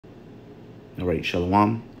All right,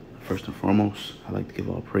 Shalom. First and foremost, I'd like to give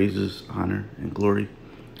all praises, honor, and glory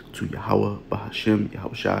to Yahweh, Bahashim,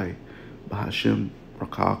 Yahushai, Bahashim,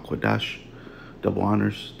 Rakah, Kodash. Double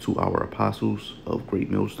honors to our apostles of Great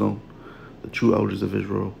Millstone, the true elders of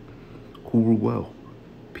Israel, who rule well.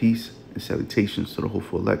 Peace and salutations to the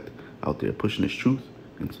hopeful elect out there pushing this truth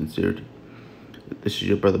and sincerity. This is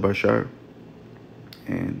your brother Bashar.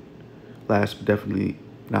 And last but definitely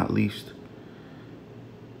not least,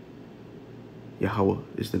 Yahweh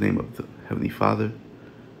is the name of the Heavenly Father.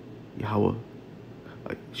 Yahweh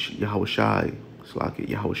Shai,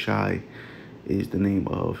 Yahweh Shai is the name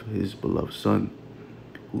of his beloved Son,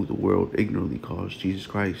 who the world ignorantly calls Jesus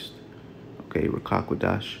Christ. Okay,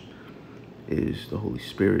 Rakakwadash is the Holy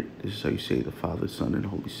Spirit. This is how you say the Father, Son, and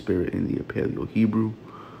Holy Spirit in the Paleo Hebrew,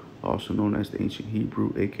 also known as the Ancient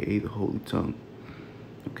Hebrew, aka the Holy Tongue.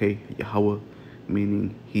 Okay, Yahweh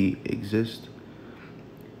meaning he exists.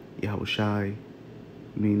 Yahweh Shai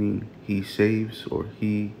meaning he saves or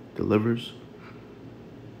he delivers.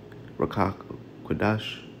 Rakak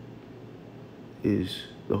Kodash is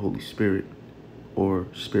the Holy Spirit or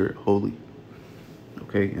Spirit Holy.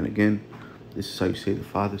 Okay, and again, this is how you say the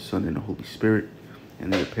Father, Son, and the Holy Spirit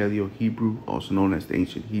and the Paleo Hebrew, also known as the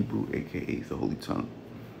Ancient Hebrew, aka the Holy Tongue.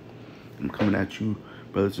 I'm coming at you,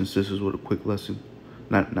 brothers and sisters, with a quick lesson.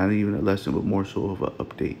 Not even a lesson, but more so of an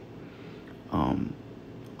update on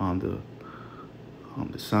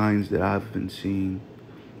the signs that I've been seeing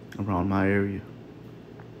around my area.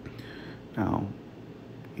 Now,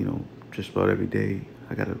 you know, just about every day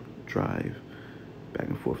I gotta drive back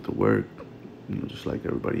and forth to work, you know, just like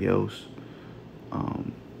everybody else,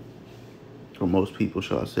 or most people,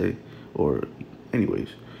 shall I say, or anyways,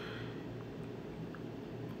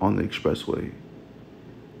 on the expressway.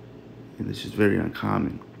 And this is very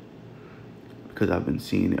uncommon because I've been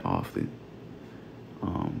seeing it often.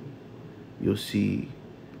 You'll see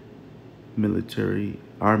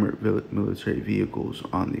armored military vehicles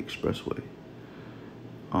on the expressway.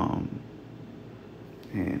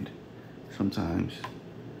 And sometimes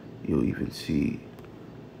you'll even see,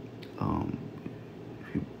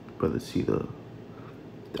 if you brothers see the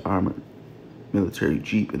armored military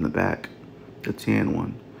Jeep in the back, the tan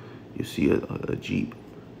one, you see a Jeep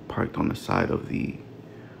parked on the side of the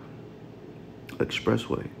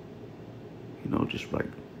expressway, you know, just like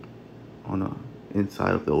on the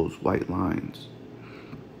inside of those white lines,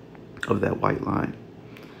 of that white line.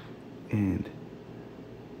 And,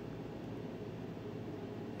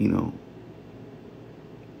 you know,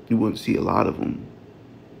 you wouldn't see a lot of them,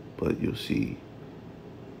 but you'll see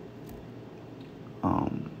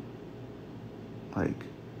like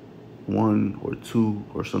one or two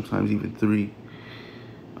or sometimes even three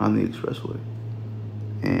on the expressway.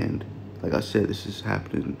 And like I said, this is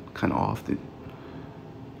happening kind of often.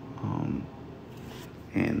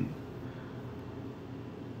 And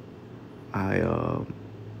I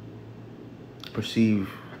perceive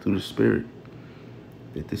through the Spirit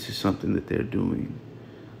that this is something that they're doing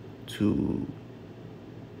to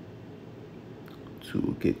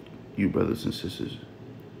get you brothers and sisters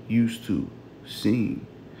used to seeing,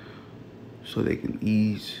 so they can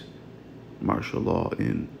ease martial law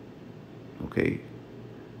in. Okay,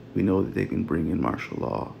 we know that they can bring in martial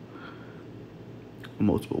law in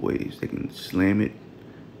multiple ways. They can slam it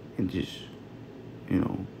and just, you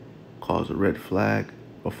know, cause a red flag,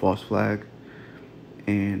 a false flag,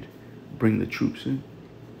 and bring the troops in,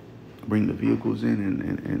 bring the vehicles in,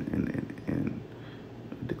 and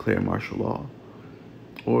declare martial law.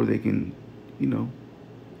 Or they can, you know,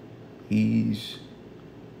 ease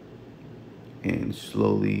and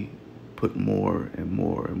slowly put more and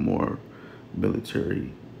more and more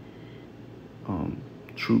military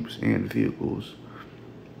troops and vehicles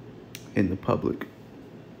in the public,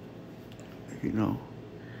 you know.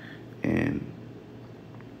 And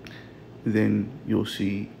then you'll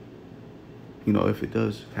see, you know, if it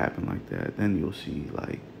does happen like that, then you'll see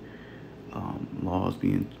like laws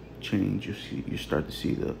being changed. You start to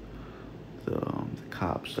see the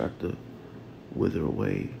cops start to wither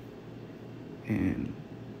away, and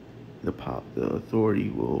the authority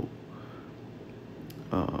will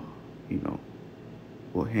you know,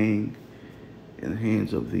 will hang in the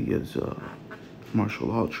hands of these martial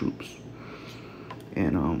law troops.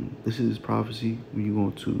 And this is prophecy when you go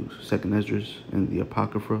into Second Esdras and the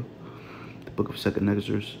Apocrypha, the book of Second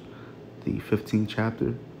Esdras, the 15th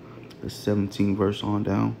chapter, the 17th verse on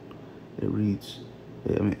down. It reads,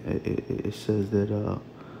 it says that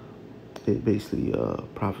it basically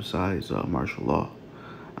prophesies martial law.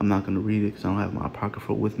 I'm not going to read it because I don't have my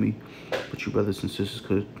Apocrypha with me, but you brothers and sisters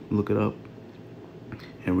could look it up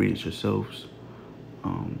and read it yourselves.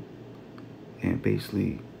 And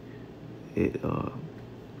basically, it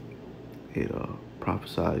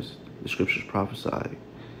prophesies, the scriptures prophesy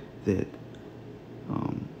that,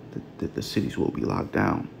 that the cities will be locked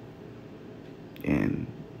down. And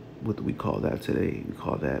what do we call that today? We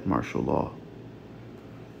call that martial law.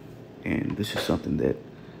 And this is something that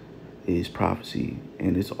is prophecy,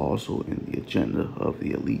 and it's also in the agenda of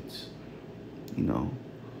the elites. You know,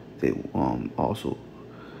 they also,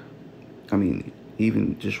 I mean,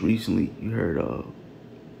 even just recently, you heard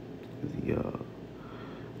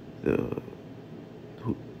the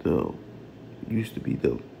used to be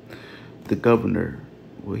the governor.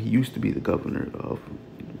 Well, he used to be the governor of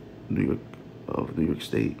New York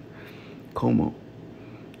State, Como.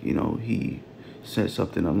 You know, he said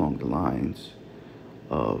something along the lines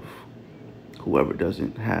of, whoever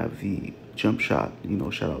doesn't have the jump shot, you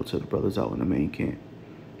know, shout out to the brothers out in the main camp,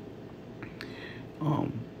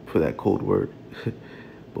 for that code word.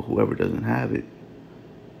 But whoever doesn't have it,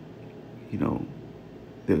 you know,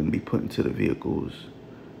 they're going to be put into the vehicles,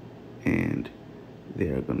 and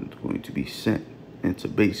they're going to be sent into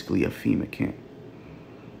basically a FEMA camp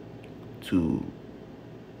to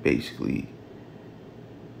basically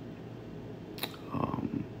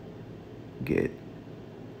get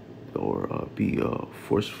or be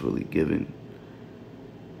forcefully given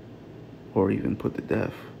or even put to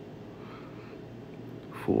death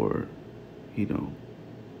for, you know,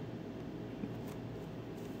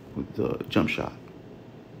 with the jump shot.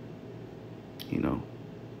 You know,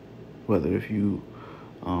 whether if you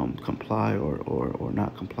comply or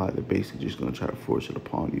not comply, they're basically just going to try to force it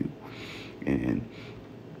upon you. And,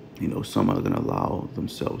 you know, some are going to allow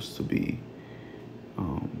themselves to be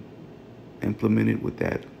implemented with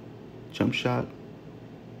that jump shot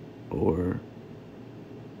or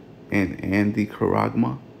and the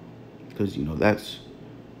charagma, because, you know, that's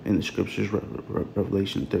in the scriptures,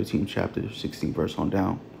 Revelation 13 chapter 16 verse on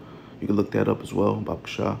down. You can look that up as well,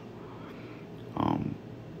 Bakusha.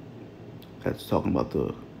 That's talking about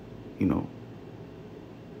the, you know,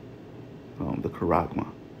 the charagma.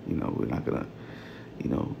 You know, we're not gonna, you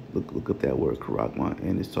know, look up that word charagma,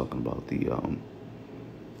 and it's talking about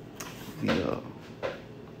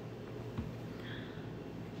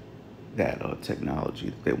that technology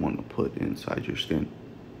that they want to put inside your skin.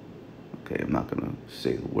 Okay, I'm not gonna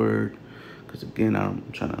say the word because, again, I'm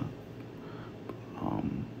trying to,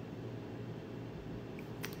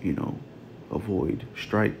 you know, avoid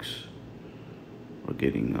strikes or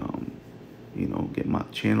getting, you know, get my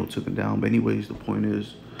channel taken down. But anyways, the point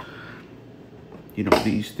is, you know,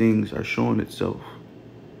 these things are showing itself,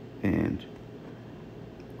 and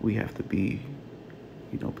we have to be,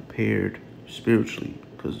 you know, prepared spiritually,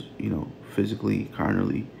 because, you know, physically,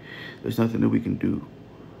 carnally, there's nothing that we can do.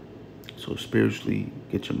 So spiritually,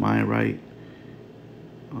 get your mind right,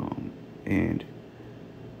 and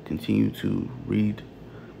continue to read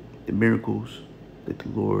the miracles that the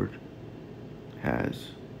Lord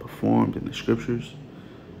has performed in the scriptures,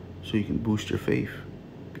 so you can boost your faith,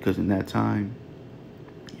 because in that time,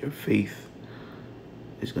 your faith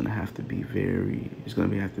is going to have to be you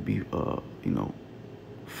know,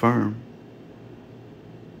 firm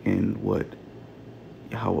in what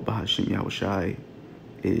Yahweh Bahashim Yahushai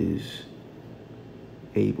is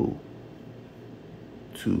able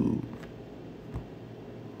to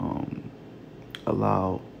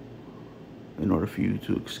allow in order for you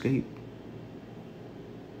to escape,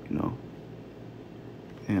 you know.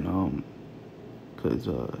 And because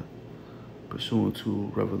pursuant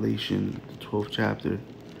to Revelation, the 12th chapter,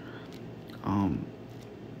 I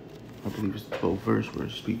believe it's the 12th verse, where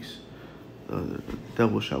it speaks, the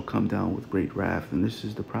devil shall come down with great wrath. And this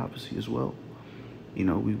is the prophecy as well. You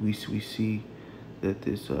know, we see that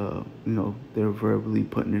this, you know, they're verbally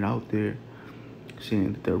putting it out there,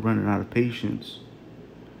 saying that they're running out of patience.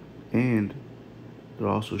 And they're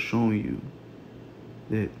also showing you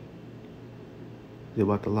that they're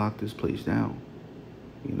about to lock this place down.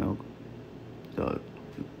 You know,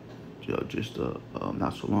 just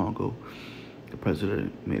not so long ago, the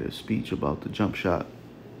president made a speech about the jump shot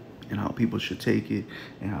and how people should take it,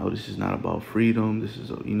 and how this is not about freedom. This is,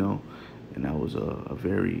 you know, and that was a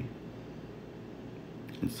very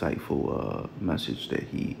insightful message that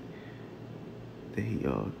he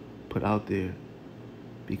put out there,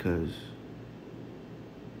 because,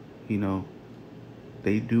 you know,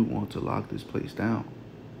 they do want to lock this place down,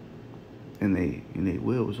 and they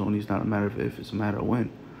will. It's not a matter of if, it's a matter of when.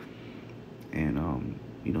 And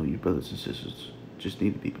you know, you brothers and sisters just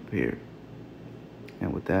need to be prepared.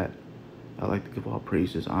 And with that, I'd like to give all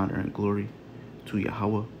praises, honor, and glory to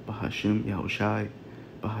Yahweh Bahashim Yahushai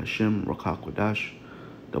Bahashim Rakakwadash.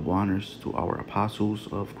 Double honors to our apostles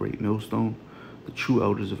of Great Millstone, the true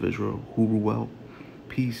elders of Israel who rule well.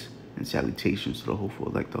 Peace and salutations to the hopeful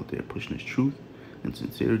elect out there pushing this truth and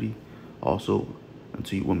sincerity. Also,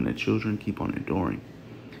 unto you women and children, keep on enduring,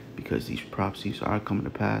 because these prophecies are coming to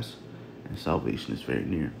pass and salvation is very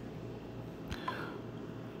near.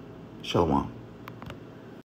 Shalom.